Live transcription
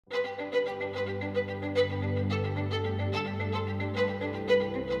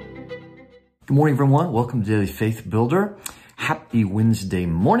Good morning, everyone. Welcome to Daily Faith Builder. Happy Wednesday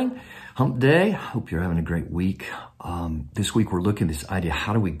morning. Hump Day. Hope you're having a great week. This week we're looking at this idea,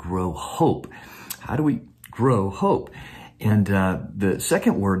 how do we grow hope? How do we grow hope? And the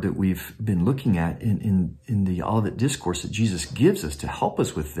second word that we've been looking at in the Olivet Discourse that Jesus gives us to help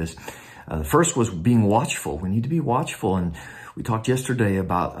us with this, the first was being watchful. We need to be watchful. And we talked yesterday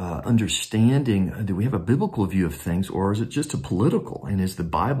about understanding, do we have a biblical view of things, or is it just a political? And is the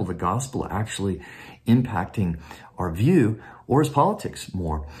Bible, the gospel, actually impacting our view, or is politics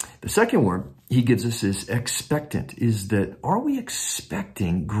more? The second word he gives us is expectant, is that are we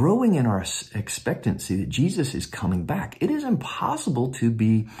expecting, growing in our expectancy that Jesus is coming back? It is impossible to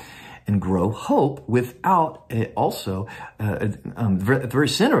be and grow hope without also, at the very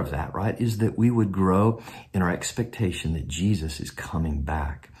center of that, right, is that we would grow in our expectation that Jesus is coming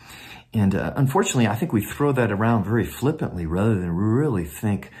back. And unfortunately, I think we throw that around very flippantly rather than really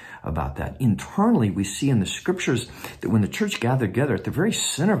think about that. Internally, we see in the scriptures that when the church gathered together, at the very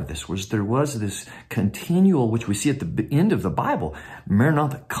center of this there was this continual, which we see at the end of the Bible,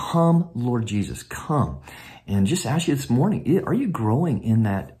 Maranatha, come, Lord Jesus, come. And just ask you this morning, are you growing in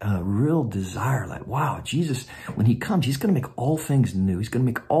that real desire? Like, wow, Jesus, when he comes, he's going to make all things new. He's going to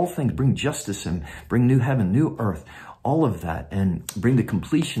make all things, bring justice and bring new heaven, new earth, all of that, and bring the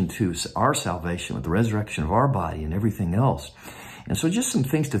completion to our salvation with the resurrection of our body and everything else. And so just some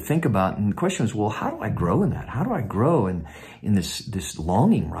things to think about. And the question is, well, how do I grow in that? How do I grow in this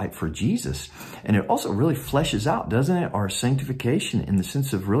longing, right, for Jesus? And it also really fleshes out, doesn't it, our sanctification in the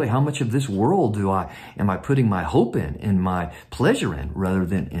sense of really how much of this world am I putting my hope in and my pleasure in rather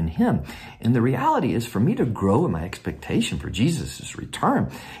than in him? And the reality is, for me to grow in my expectation for Jesus'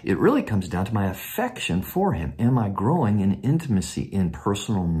 return, it really comes down to my affection for him. Am I growing in intimacy, in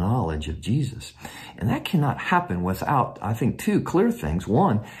personal knowledge of Jesus? And that cannot happen without, I think, two clear things.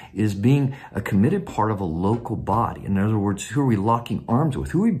 One is being a committed part of a local body. In other words, who are we locking arms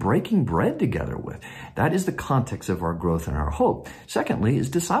with? Who are we breaking bread together with? That is the context of our growth and our hope. Secondly is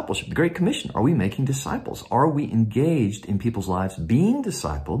discipleship, the Great Commission. Are we making disciples? Are we engaged in people's lives being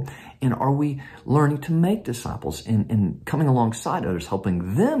discipled? And are we learning to make disciples and coming alongside others,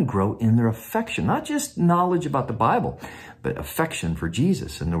 helping them grow in their affection? Not just knowledge about the Bible, but affection for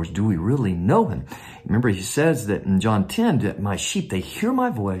Jesus. In other words, do we really know him? Remember, he says that in John 10, that my sheep, they hear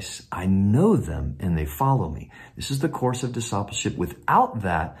my voice, I know them, and they follow me. This is the course of discipleship. Without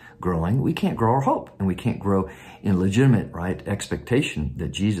that growing, we can't grow our hope, and we can't grow in legitimate, right, expectation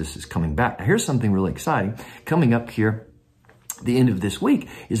that Jesus is coming back. Now, here's something really exciting. Coming up here, the end of this week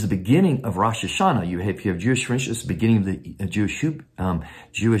is the beginning of Rosh Hashanah. If you have Jewish friends, it's the beginning of the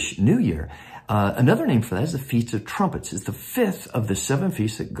Jewish New Year. Another name for that is the Feast of Trumpets. It's the fifth of the seven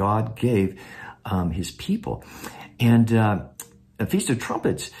feasts that God gave his people. And the Feast of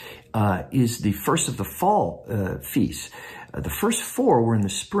Trumpets is the first of the fall feasts. The first four were in the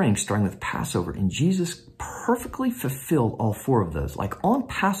spring, starting with Passover, and Jesus perfectly fulfilled all four of those. Like on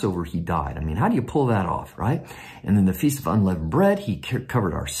Passover, he died. I mean, how do you pull that off, right? And then the Feast of Unleavened Bread, he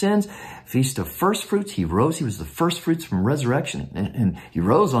covered our sins. Feast of First Fruits, he rose. He was the first fruits from resurrection, and he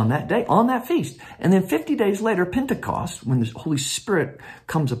rose on that day, on that feast. And then 50 days later, Pentecost, when the Holy Spirit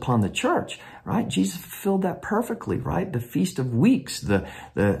comes upon the church, right? Jesus fulfilled that perfectly, right? The Feast of Weeks, the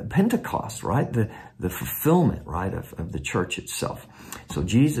Pentecost, right? The fulfillment, right, of the church itself. So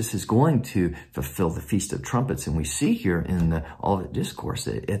Jesus is going to fulfill the Feast of Trumpets. And we see here in the Olivet Discourse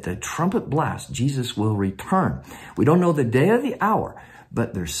that at the trumpet blast, Jesus will return. We don't know the day or the hour,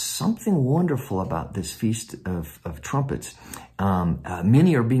 but there's something wonderful about this Feast of Trumpets.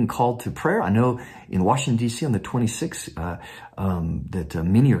 Many are being called to prayer. I know in Washington, D.C. on the 26th that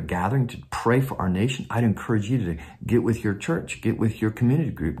many are gathering to pray for our nation. I'd encourage you to get with your church, get with your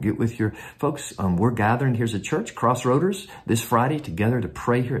community group, get with your folks. We're gathering, here's a church, Crossroaders, this Friday together to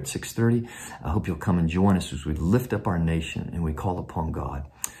pray here at 6:30. I hope you'll come and join us as we lift up our nation and we call upon God.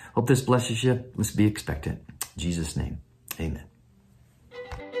 Hope this blesses you. Let's be expectant. In Jesus' name, amen.